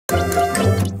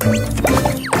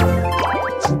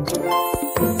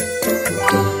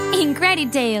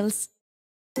Increditales.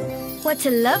 What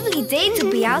a lovely day to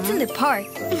be out in the park.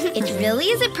 It really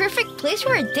is a perfect place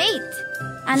for a date.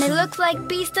 And it looks like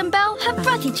Beast and Belle have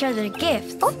brought each other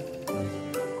gifts.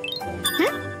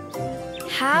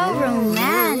 How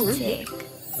romantic.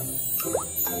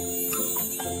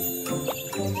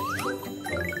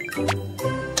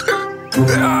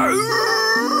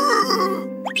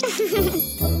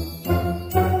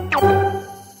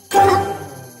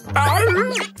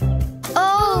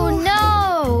 Oh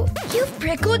no! You've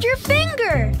prickled your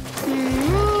finger!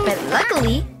 But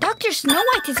luckily, Dr.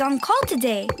 Snowhite is on call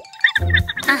today.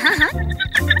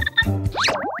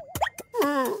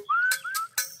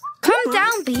 Come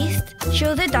down, Beast.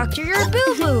 Show the doctor your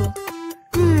boo-boo.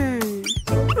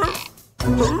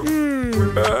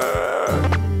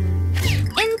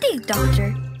 Indeed,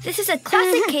 Doctor. This is a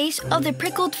classic case of the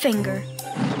prickled finger.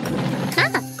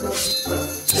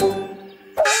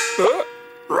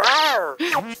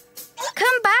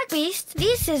 Come back, Beast.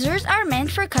 These scissors are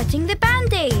meant for cutting the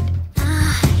Band-Aid.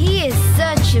 He is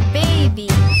such a baby.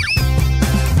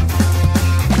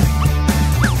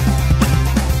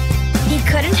 He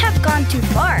couldn't have gone too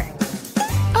far.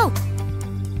 Oh.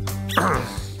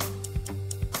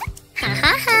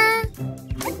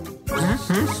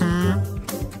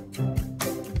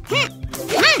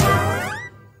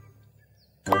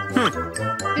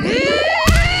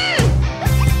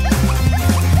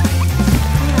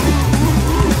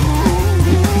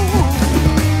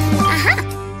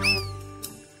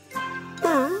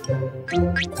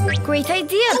 Great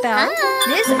idea, Belle.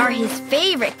 These are his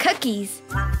favorite cookies.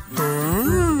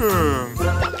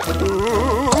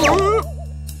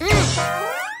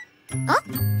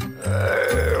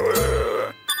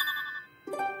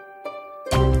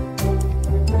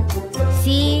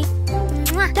 See?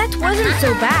 That wasn't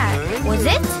so bad, was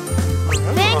it?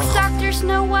 Thanks, Dr.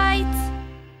 Snow White.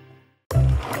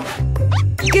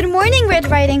 Good morning, Red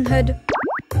Riding Hood.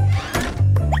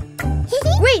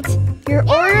 Wait, your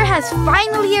order has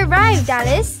finally arrived,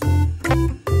 Alice.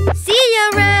 See ya,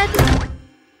 Red.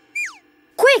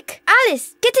 Quick,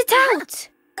 Alice, get it out.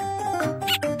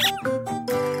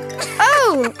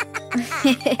 Oh!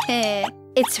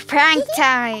 It's prank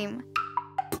time.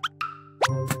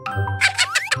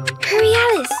 Hurry,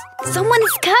 Alice. Someone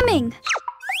is coming.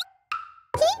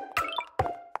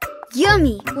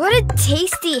 Yummy. What a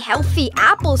tasty, healthy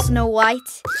apple, Snow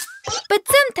White. But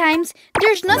sometimes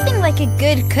there's nothing like a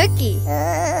good cookie.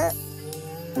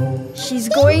 She's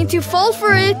going to fall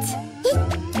for it.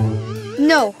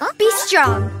 No, be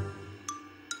strong.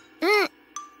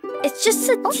 It's just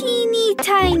a teeny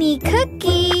tiny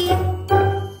cookie.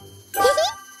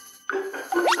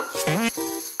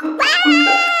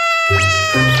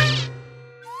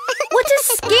 What a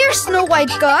scare Snow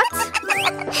White got!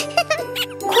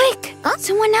 Quick!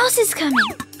 Someone else is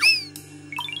coming.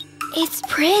 It's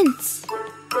Prince.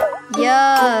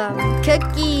 Yum!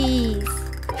 Cookies!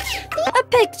 A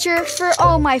picture for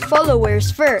all my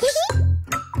followers first.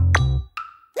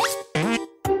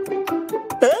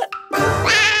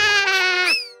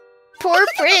 Poor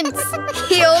Prince!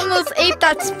 He almost ate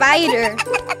that spider.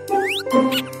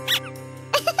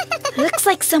 Looks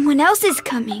like someone else is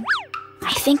coming.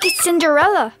 I think it's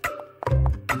Cinderella.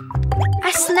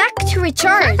 A snack to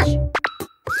recharge.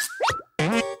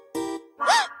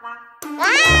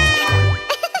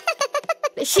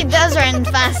 She does run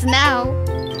fast now.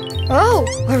 Oh,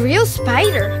 a real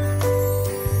spider.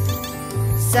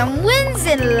 Someone's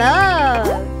in love.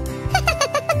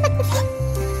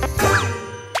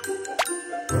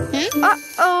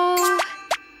 Uh-oh.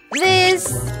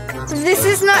 This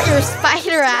is not your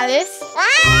spider, Alice.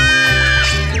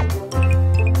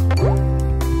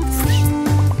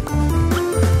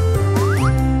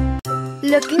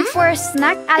 Looking for a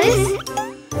snack, Alice?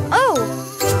 Oh,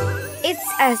 it's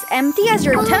as empty as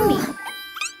your tummy.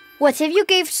 What if you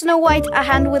gave Snow White a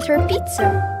hand with her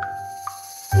pizza?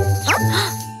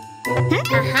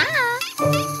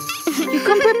 You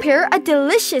can prepare a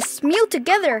delicious meal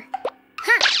together.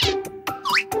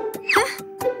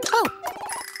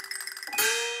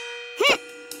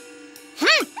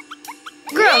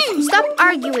 Girls, stop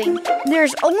arguing.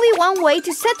 There's only one way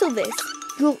to settle this.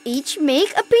 You'll each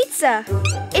make a pizza.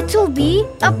 It'll be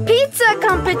a pizza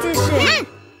competition.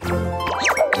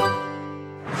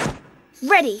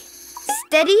 Ready,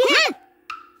 steady,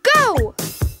 go!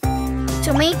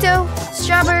 Tomato,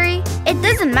 strawberry, it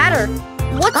doesn't matter.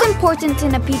 What's important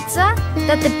in a pizza?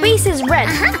 That the base is red.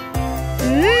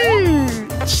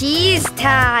 Cheese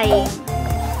time.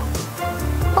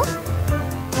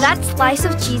 That slice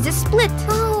of cheese is split.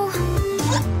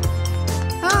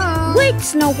 Wait,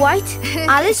 Snow White.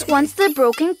 Alice wants the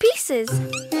broken pieces.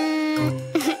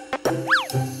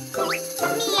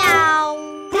 Meow.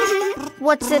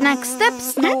 What's the next step,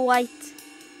 Snow White?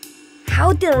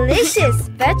 How delicious!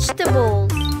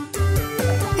 Vegetables!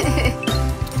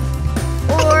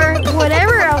 Or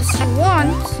whatever else you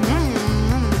want.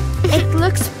 It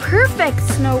looks perfect,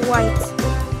 Snow White.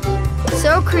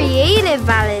 So creative,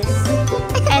 Alice.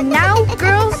 And now,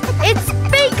 girls, it's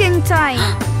baking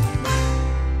time!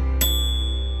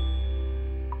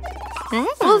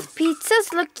 Both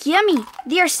pizzas look yummy.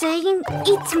 They are saying,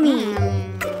 eat me.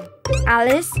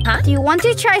 Alice, do you want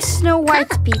to try Snow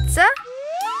White's pizza?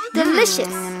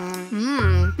 Delicious.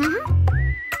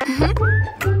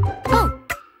 Oh,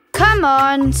 come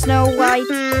on, Snow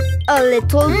White. A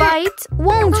little bite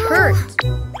won't hurt.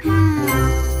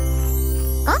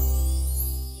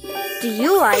 Do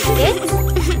you like it?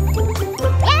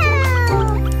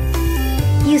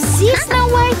 You see, Snow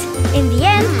White? In the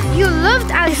end, you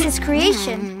loved Alice's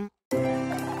creation.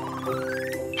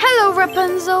 Hello,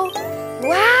 Rapunzel.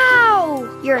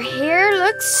 Wow! Your hair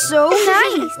looks so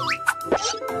nice.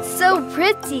 So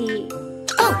pretty.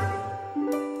 Oh!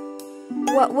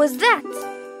 What was that?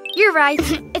 You're right.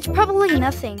 It's probably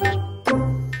nothing.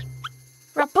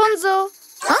 Rapunzel.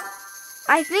 Huh?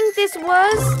 I think this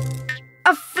was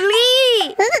a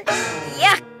flea.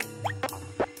 Yuck!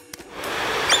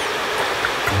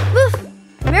 Woof!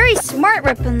 Very smart,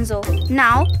 Rapunzel.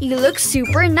 Now you look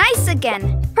super nice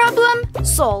again. Problem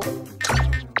solved.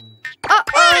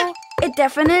 Uh-oh! It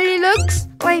definitely looks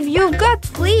like you've got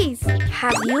fleas.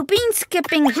 Have you been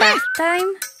skipping bath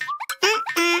time?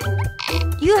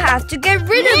 You have to get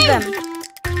rid of them.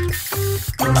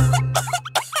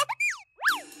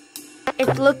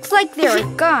 It looks like they're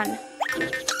gone.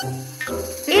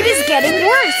 It is getting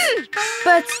worse.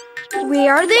 But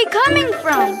where are they coming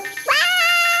from?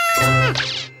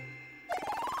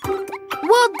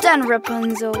 Well done,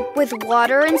 Rapunzel. With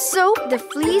water and soap, the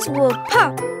fleas will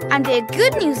pop. And the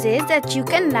good news is that you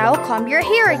can now comb your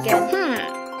hair again.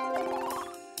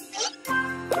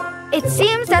 It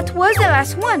seems that was the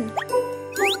last one.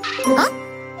 Huh?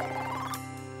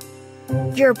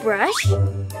 Your brush?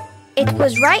 It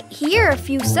was right here a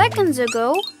few seconds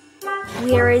ago.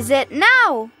 Where is it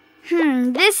now?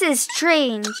 This is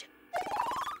strange.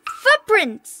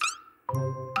 Footprints!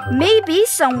 Maybe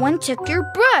someone took your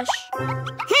brush.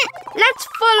 Let's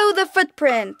follow the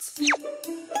footprints.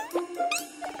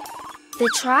 The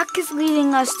track is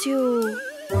leading us to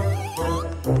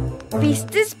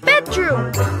Beast's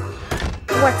bedroom.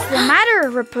 What's the matter,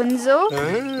 Rapunzel?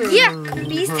 Yuck!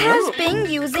 Beast has been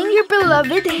using your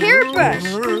beloved hairbrush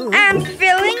and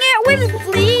filling it with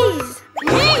fleas.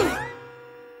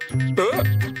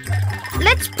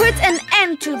 Let's put an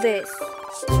end to this.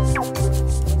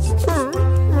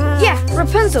 Yeah,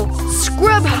 Rapunzel,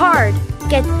 scrub hard.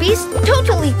 Get Beast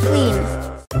totally clean.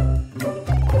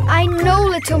 I know,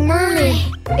 Little Mermaid.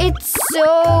 It's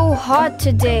so hot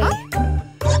today.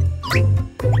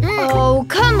 Oh,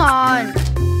 come on.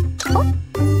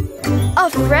 A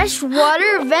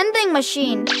freshwater vending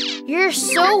machine. You're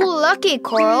so lucky,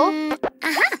 Coral.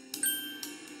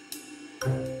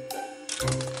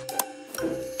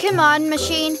 Come on,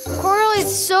 machine. Coral is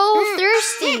so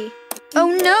thirsty. Oh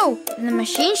no, the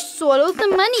machine swallowed the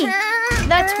money.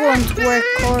 That won't work,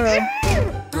 Coral.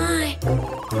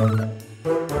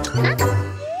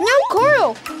 No,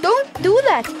 Coral, don't do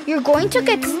that. You're going to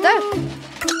get stuck.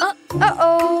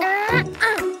 Uh-oh.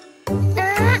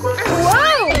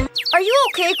 Whoa! Are you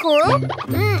okay, Coral?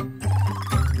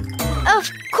 Of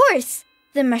course.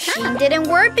 The machine didn't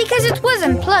work because it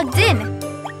wasn't plugged in.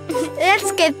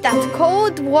 Let's get that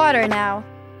cold water now.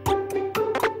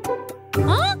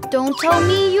 Huh? Don't tell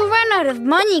me you ran out of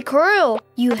money, Coral.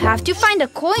 You have to find a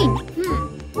coin.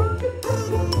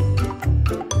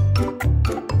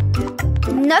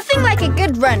 Nothing like a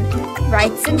good run.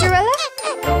 Right, Cinderella?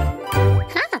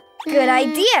 Good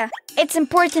idea. It's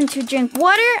important to drink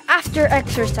water after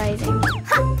exercising.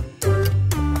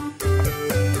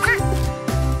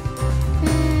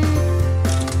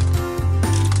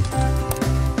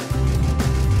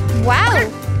 Wow!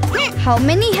 How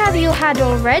many have you had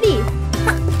already?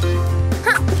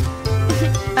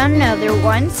 Another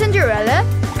one, Cinderella.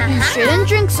 You shouldn't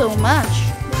drink so much.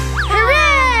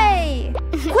 Hooray!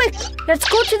 Quick, let's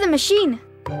go to the machine.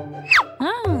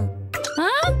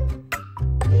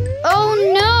 Oh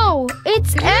no!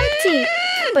 It's empty!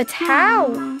 But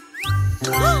how?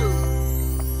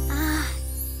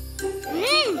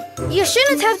 You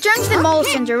shouldn't have drunk them all,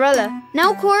 Cinderella.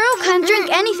 Now Coral can't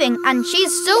drink anything and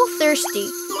she's so thirsty.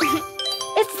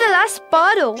 It's the last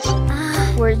bottle.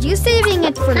 Were you saving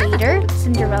it for later,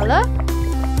 Cinderella?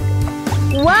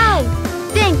 Wow!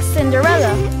 Thanks,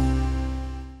 Cinderella.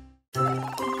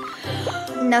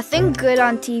 Nothing good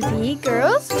on TV,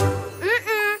 girls?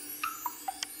 Mm-mm.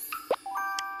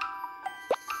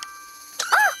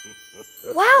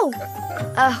 Wow!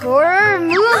 A horror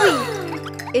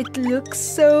movie! It looks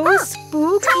so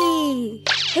spooky.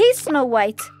 Hey, Snow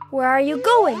White, where are you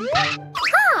going?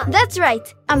 That's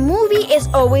right. A movie is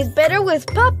always better with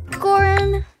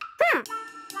popcorn.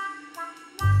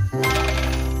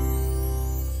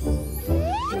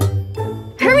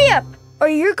 Hurry up, or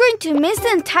you're going to miss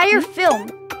the entire film.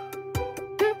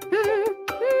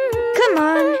 Come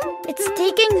on, it's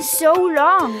taking so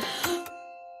long.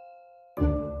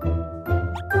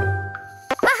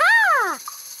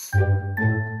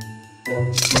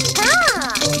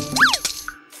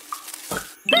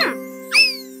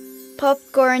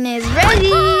 Popcorn is ready.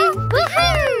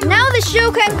 Now the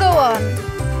show can go on.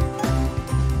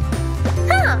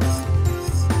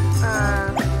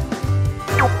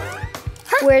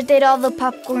 Where did all the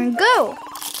popcorn go?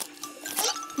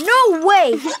 No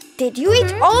way! Did you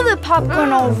eat all the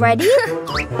popcorn already?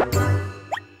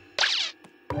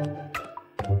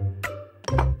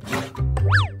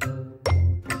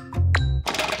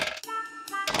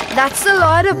 That's a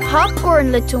lot of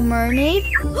popcorn, Little Mermaid.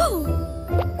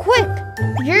 Quick!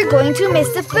 You're going to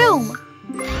miss the film.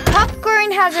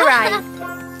 Popcorn has arrived.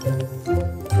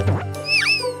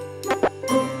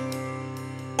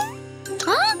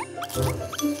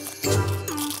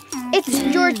 It's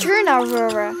your turn,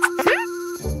 Aurora.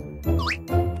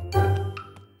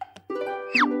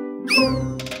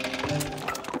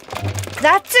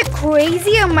 That's a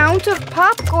crazy amount of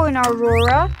popcorn,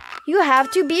 Aurora. You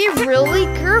have to be really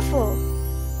careful.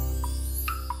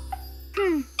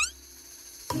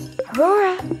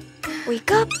 Aurora, wake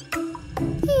up.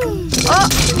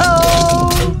 Uh-oh!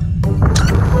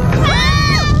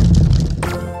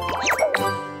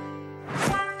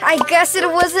 I guess it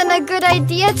wasn't a good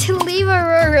idea to leave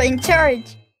Aurora in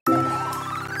charge.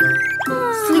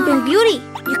 Sleeping Beauty,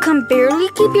 you can barely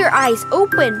keep your eyes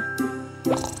open.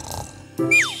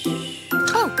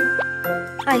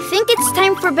 I think it's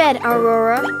time for bed,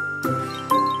 Aurora.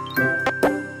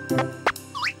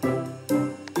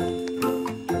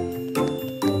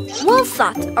 Well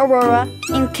thought, Aurora,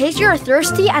 in case you're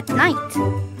thirsty at night.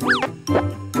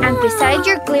 And beside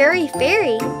your glary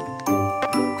fairy.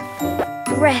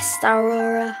 Rest,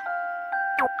 Aurora.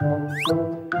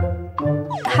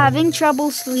 Having trouble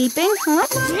sleeping, huh?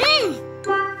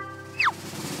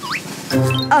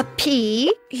 A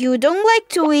pea? You don't like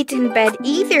to eat in bed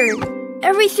either.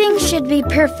 Everything should be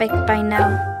perfect by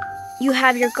now. You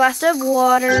have your glass of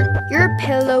water, your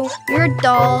pillow, your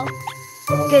doll.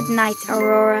 Good night,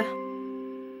 Aurora.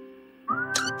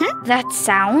 That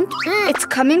sound? It's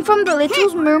coming from the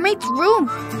Little Mermaid's room.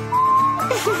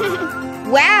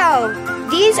 Wow!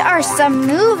 These are some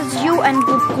moves you and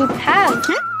Gloop Gloop have.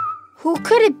 Who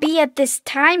could it be at this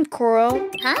time, Coral?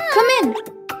 Come in.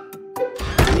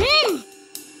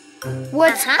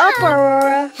 What's up,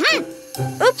 Aurora?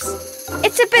 Oops,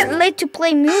 it's a bit late to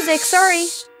play music, sorry.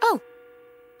 Oh.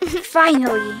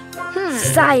 Finally,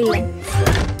 silence.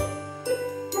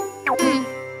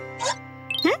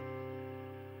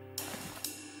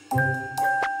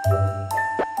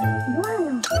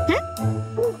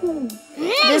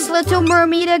 This Little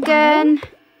Mermaid again.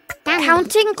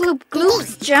 Counting Gloop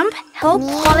Gloop's jump help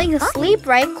falling asleep,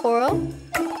 right, Coral?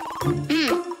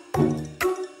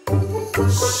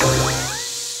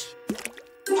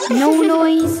 No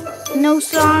noise, no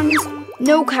songs,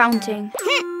 no counting.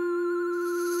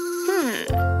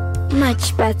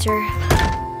 Much better.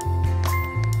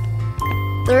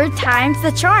 Third time's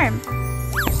the charm.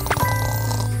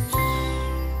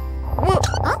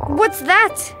 What's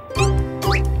that?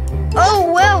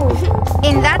 Oh, well,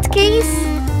 in that case,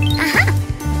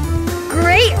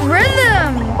 great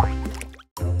rhythm!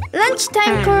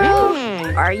 Lunchtime,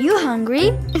 Coral. Are you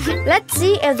hungry? Let's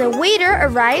see if the waiter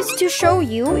arrives to show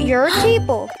you your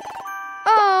table.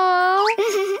 Oh,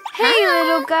 hey,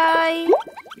 little guy.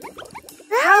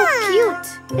 How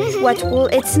cute. What will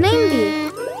its name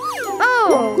be?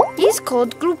 Oh, he's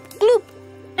called Gloop Gloop.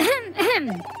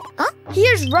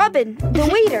 Here's Robin, the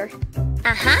waiter.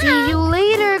 See you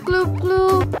later, Gloop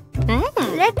Gloop.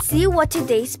 Let's see what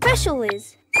today's special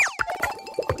is.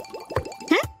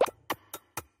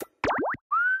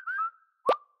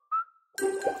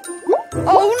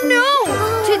 Oh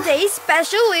no! Today's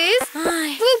special is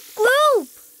Gloop Gloop.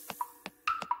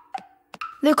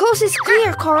 The coast is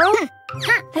clear, Coral.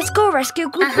 Let's go rescue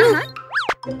Gloop Gloop.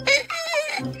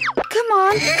 Come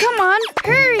on,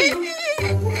 hurry!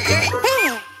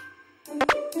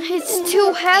 It's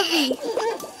too heavy.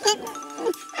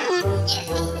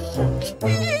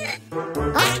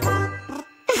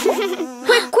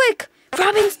 Quick, quick!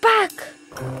 Robin's back!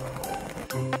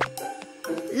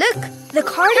 Look, the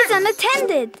cart is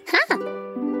unattended.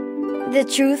 The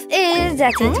truth is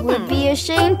that it would be a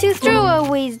shame to throw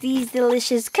away these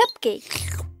delicious cupcakes.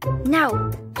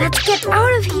 Now, let's get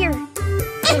out of here.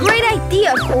 Great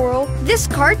idea, Coral. This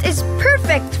cart is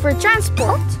perfect for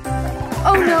transport.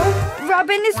 Oh no,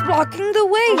 Robin is blocking the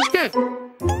way.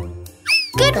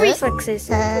 Good reflexes.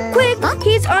 Quick,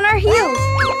 he's on our heels.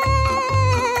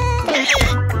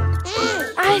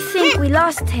 I think we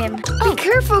lost him. Be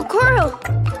careful, Coral.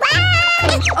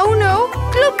 Oh no,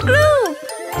 Gloop Gloop.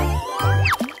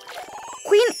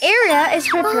 Queen Aria is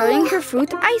preparing her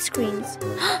fruit ice creams.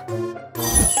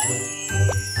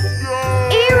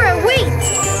 Aria, wait!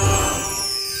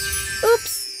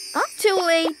 Oops, too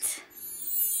late.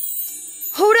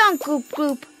 Hold on, Gloop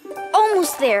Gloop.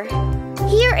 Almost there.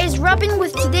 Here is Robin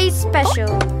with today's special.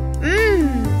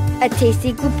 A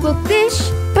tasty Gloop Gloop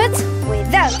dish, but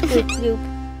without Gloop Gloop.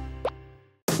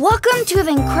 Welcome to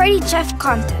the Increditales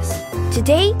contest.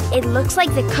 Today, it looks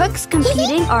like the cooks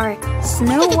competing are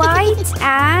Snowhite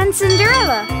and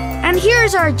Cinderella. And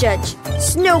here's our judge,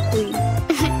 Snow Queen.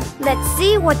 Let's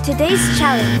see what today's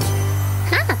challenge.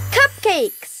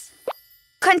 Cupcakes!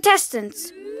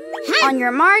 Contestants, on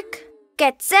your mark,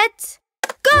 get set,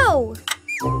 go!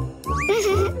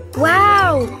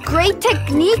 Wow, great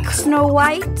technique, Snow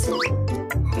White.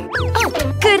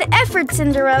 Good effort,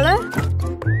 Cinderella.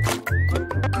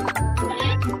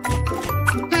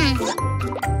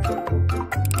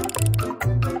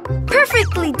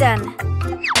 Perfectly done.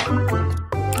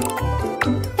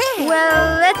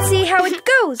 Well, let's see how it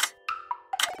goes.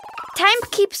 Time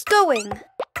keeps going.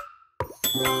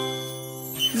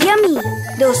 Yummy!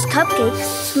 Those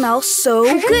cupcakes smell so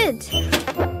good.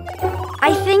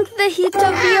 I think the heat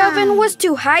of the oven was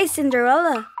too high,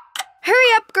 Cinderella.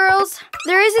 Hurry up, girls.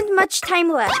 There isn't much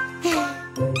time left.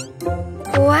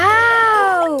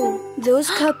 Wow! Those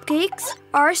cupcakes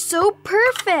are so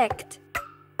perfect.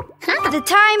 The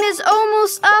time is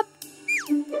almost up.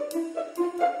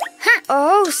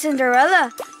 Oh,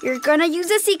 Cinderella, you're gonna use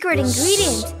a secret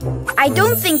ingredient. I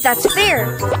don't think that's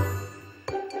fair.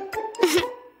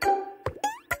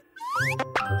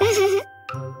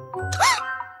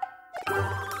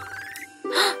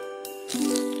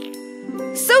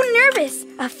 So nervous.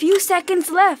 A few seconds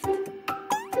left.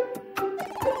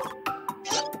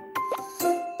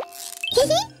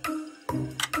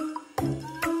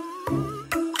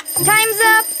 Time's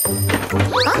up.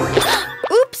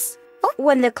 Oops.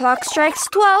 When the clock strikes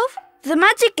 12, the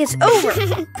magic is over.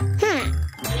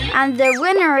 And the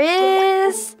winner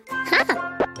is...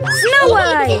 Snow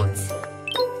White!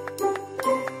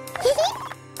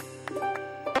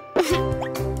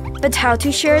 But how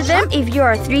to share them if you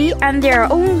are 3 and there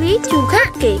are only 2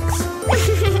 cupcakes?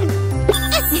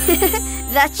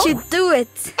 That should do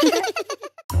it.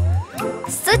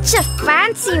 Such a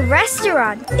fancy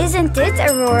restaurant, isn't it,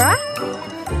 Aurora?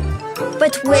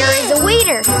 But where is the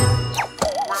waiter?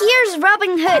 Here's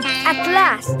Robin Hood at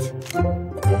last.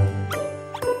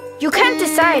 You can't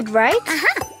decide, right?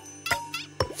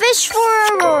 Fish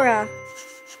for Aurora.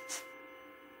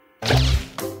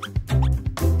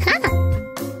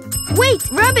 Wait,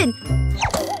 Robin!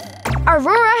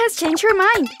 Aurora has changed her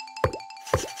mind.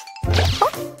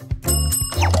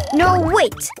 No,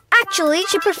 wait. Actually,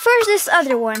 she prefers this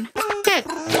other one.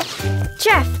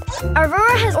 Chef,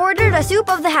 Aurora has ordered a soup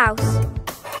of the house.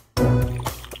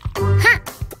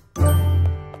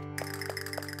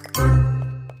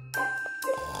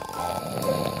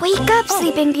 Wake up,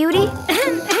 Sleeping Beauty.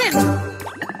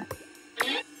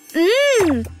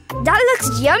 That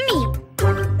looks yummy.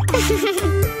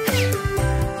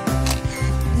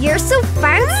 You're so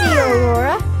fancy,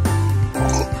 Aurora.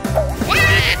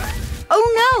 Oh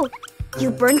no! You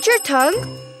burnt your tongue?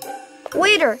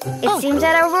 Waiter, it seems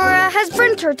that Aurora has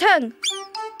burnt her tongue.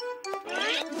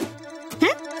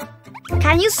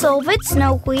 Can you solve it,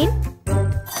 Snow Queen?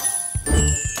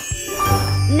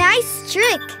 Nice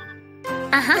trick!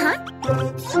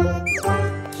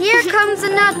 Here comes the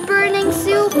nut-burning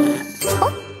soup.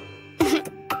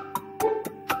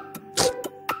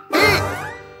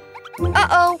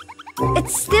 Uh-oh,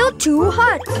 it's still too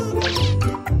hot.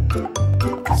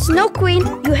 Snow Queen,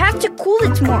 you have to cool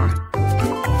it more.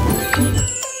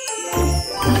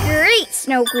 Great,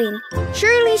 Snow Queen.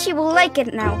 Surely she will like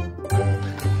it now.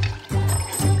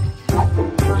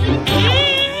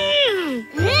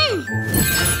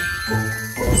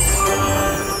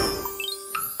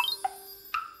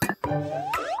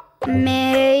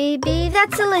 Maybe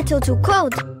that's a little too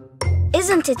cold.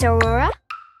 Isn't it, Aurora?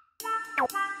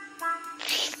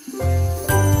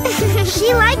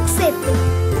 She likes it.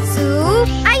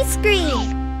 Soup.